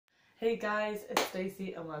Hey guys, it's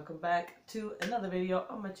Stacey and welcome back to another video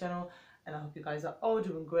on my channel, and I hope you guys are all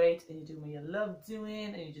doing great and you're doing what you love doing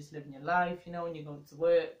and you're just living your life, you know, and you're going to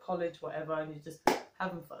work, college, whatever, and you're just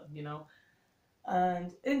having fun, you know.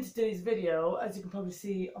 And in today's video, as you can probably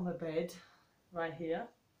see on my bed right here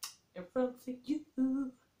in front of you,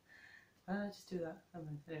 why did I just do that?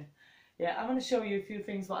 Anyway, yeah, I'm going to show you a few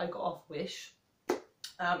things what I got off Wish.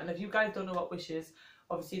 And if you guys don't know what Wish is,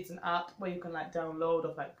 obviously it's an app where you can like download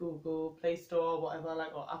off like Google Play Store, whatever,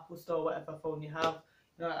 like, or Apple Store, whatever phone you have,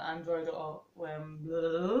 you know, like Android or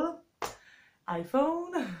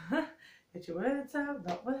iPhone. Get your words out,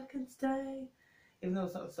 not working today. Even though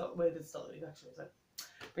it's not the word it's not actually, is it?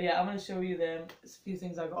 But yeah, I'm going to show you them. It's a few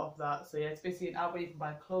things I got off that. So yeah, it's basically an app where you can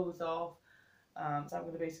buy clothes off. So I'm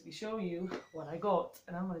going to basically show you what I got,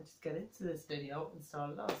 and I'm going to just get into this video and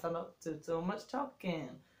start it off. So I'm not doing so much talking.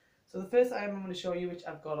 So the first item I'm going to show you, which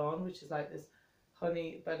I've got on, which is like this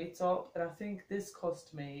honey belly top, and I think this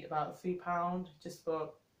cost me about £3 just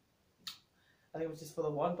for, I think it was just for the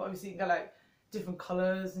one, but obviously you can get like different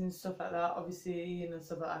colours and stuff like that, obviously, you know,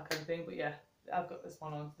 stuff like that kind of thing. But yeah, I've got this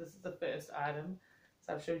one on. This is the first item,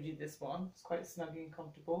 so I've showed you this one. It's quite snuggy and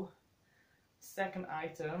comfortable. Second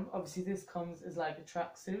item, obviously this comes as like a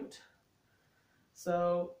tracksuit.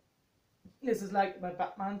 So this is like my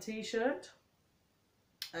Batman t-shirt,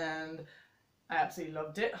 and I absolutely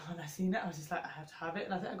loved it. When I seen it, I was just like, I have to have it.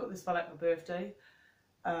 And I think I got this for like my birthday,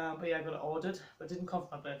 but yeah, I got it ordered, but it didn't come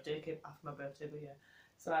for my birthday, it came after my birthday. But yeah,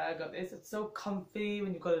 so I got this. It's so comfy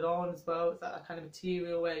when you've got it on as well. It's like that kind of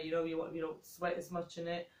material where, you know, you don't sweat as much in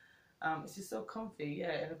it. It's just so comfy,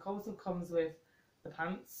 yeah. And it also comes with the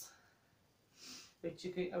pants, which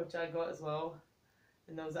I got as well,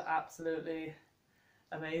 and those are absolutely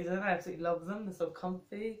amazing. I absolutely love them. They're so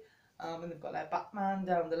comfy. And they've got like Batman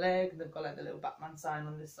down the leg, and they've got like the little Batman sign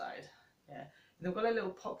on this side. Yeah, and they've got like little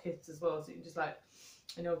pockets as well, so you can just like,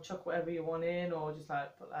 you know, chuck whatever you want in, or just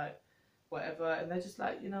like put like whatever. And they're just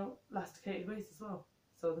like, you know, elasticated waist as well,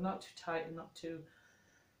 so they're not too tight and not too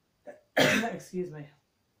excuse me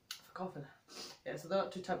for coughing. Yeah, so they're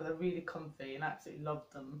not too tight, but they're really comfy, and I absolutely love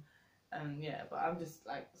them. And yeah, but I'm just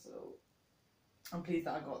like, so I'm pleased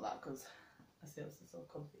that I got that, because I see it's so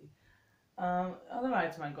comfy. Other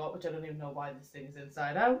item I got, which I don't even know why this thing is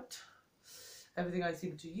inside out. Everything I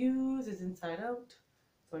seem to use is inside out,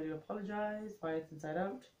 so I do apologise why it's inside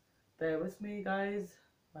out. Bear with me, guys,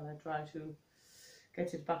 when I try to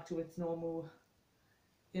get it back to its normal,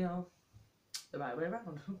 you know, the right way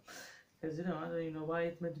around. Because, you know, I don't even know why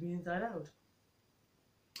it's meant to be inside out.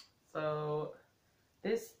 So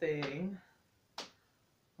this thing,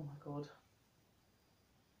 oh my god,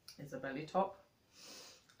 it's a belly top.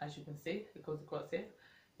 As you can see, it goes across here.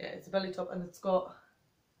 Yeah, it's a belly top, and it's got,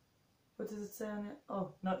 what does it say on it?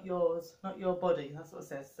 Oh, not yours, not your body. That's what it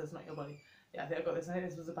says. It says not your body. Yeah, I think I got this. I think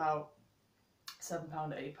this was about £7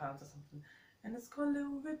 or £8 or something. And it's got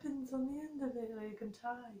little ribbons on the end of it that you can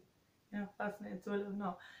tie. You know, fasten it into a little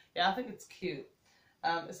knot. Yeah, I think it's cute.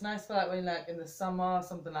 It's nice for like when like in the summer,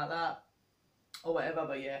 something like that, or whatever.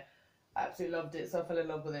 But yeah, I absolutely loved it, so I fell in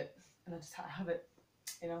love with it, and I just had to have it,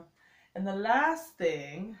 you know. And the last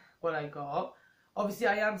thing, what I got, obviously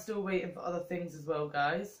I am still waiting for other things as well,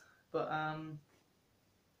 guys, but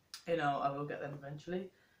you know, I will get them eventually.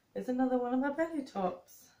 It's another one of my belly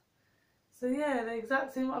tops. So yeah, the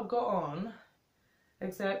exact same what I've got on,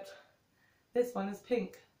 except this one is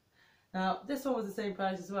pink. Now this one was the same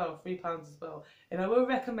price as well, £3 as well. And I will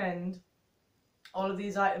recommend all of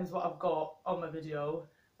these items what I've got on my video,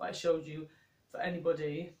 what I showed you, for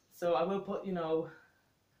anybody. So I will put, you know,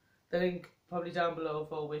 the link probably down below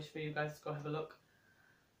for Wish for you guys to go have a look.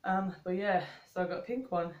 But yeah, so I got a pink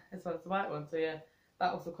one, this one's the white one, so yeah,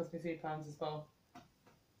 that also cost me £3 as well.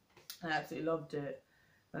 I absolutely loved it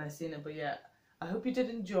when I seen it. But yeah, I hope you did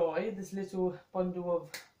enjoy this little bundle of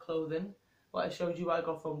clothing, what I showed you what I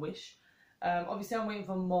got from Wish. Obviously I'm waiting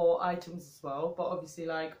for more items as well, but obviously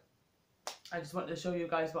like, I just wanted to show you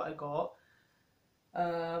guys what I got.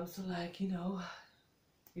 So like, you know,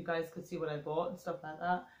 you guys could see what I bought and stuff like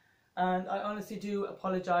that. And I honestly do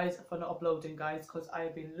apologise for not uploading, guys, because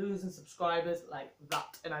I've been losing subscribers like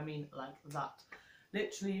that, and I mean like that.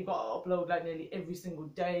 Literally, you've got to upload like nearly every single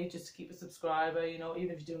day just to keep a subscriber, you know,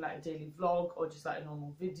 even if you're doing like a daily vlog or just like a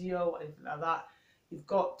normal video or anything like that. You've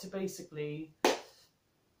got to basically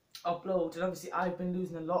upload, and obviously I've been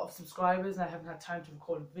losing a lot of subscribers, and I haven't had time to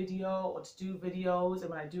record a video or to do videos, and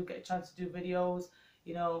when I do get a chance to do videos,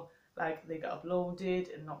 you know, like they get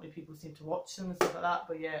uploaded and not many people seem to watch them and stuff like that.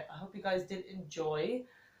 But yeah, I hope you guys did enjoy,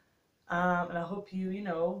 and I hope you, you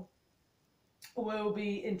know, will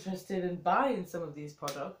be interested in buying some of these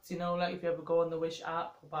products, you know, like if you ever go on the Wish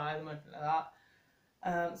app or buy them or anything like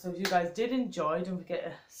that. So if you guys did enjoy, don't forget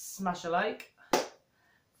to smash a like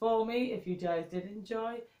for me if you guys did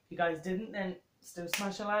enjoy. If you guys didn't, then still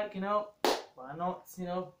smash a like, you know, why not, you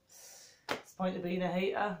know, it's the point of being a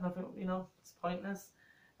hater, nothing, you know, it's pointless.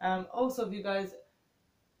 Also, if you guys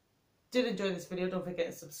did enjoy this video, don't forget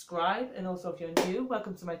to subscribe, and also if you're new,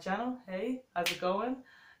 welcome to my channel. Hey, how's it going?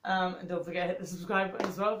 And don't forget to hit the subscribe button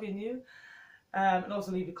as well if you're new, and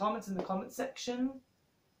also leave your comments in the comment section.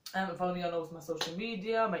 And follow me on all my social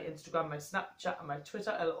media, my Instagram, my Snapchat and my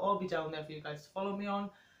Twitter. It'll all be down there for you guys to follow me on.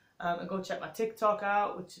 And go check my TikTok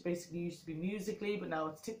out, which basically used to be Musically, but now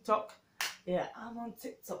it's TikTok. Yeah, I'm on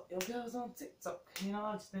TikTok. Your girl's on TikTok. You know,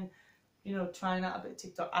 I've just been, you know, trying out a bit of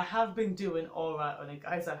TikTok. I have been doing alright on it,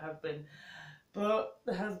 guys. I have been. But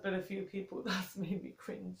there has been a few people that's made me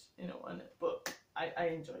cringe, you know, on it. But I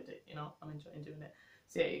enjoyed it, you know. I'm enjoying doing it.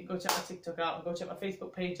 So yeah, you can go check my TikTok out and go check my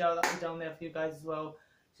Facebook page out. That'll be down there for you guys as well.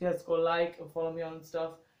 So you guys go like and follow me on and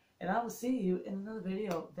stuff. And I will see you in another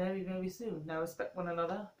video very, very soon. Now, respect one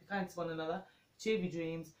another, be kind to one another, achieve your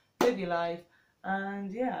dreams, live your life,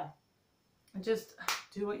 and yeah, just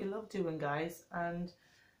do what you love doing, guys. And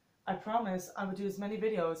I promise I will do as many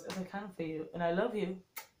videos as I can for you. And I love you,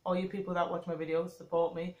 all you people that watch my videos,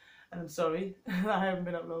 support me. And I'm sorry I haven't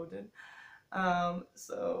been uploading.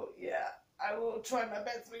 So yeah, I will try my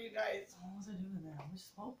best for you guys. What was I doing there?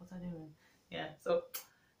 What was I doing? Yeah, so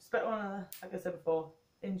respect one another, like I said before.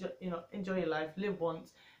 Enjoy, you know, enjoy your life, live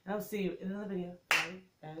once, and I'll see you in another video very,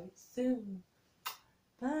 very soon.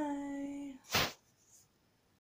 Bye.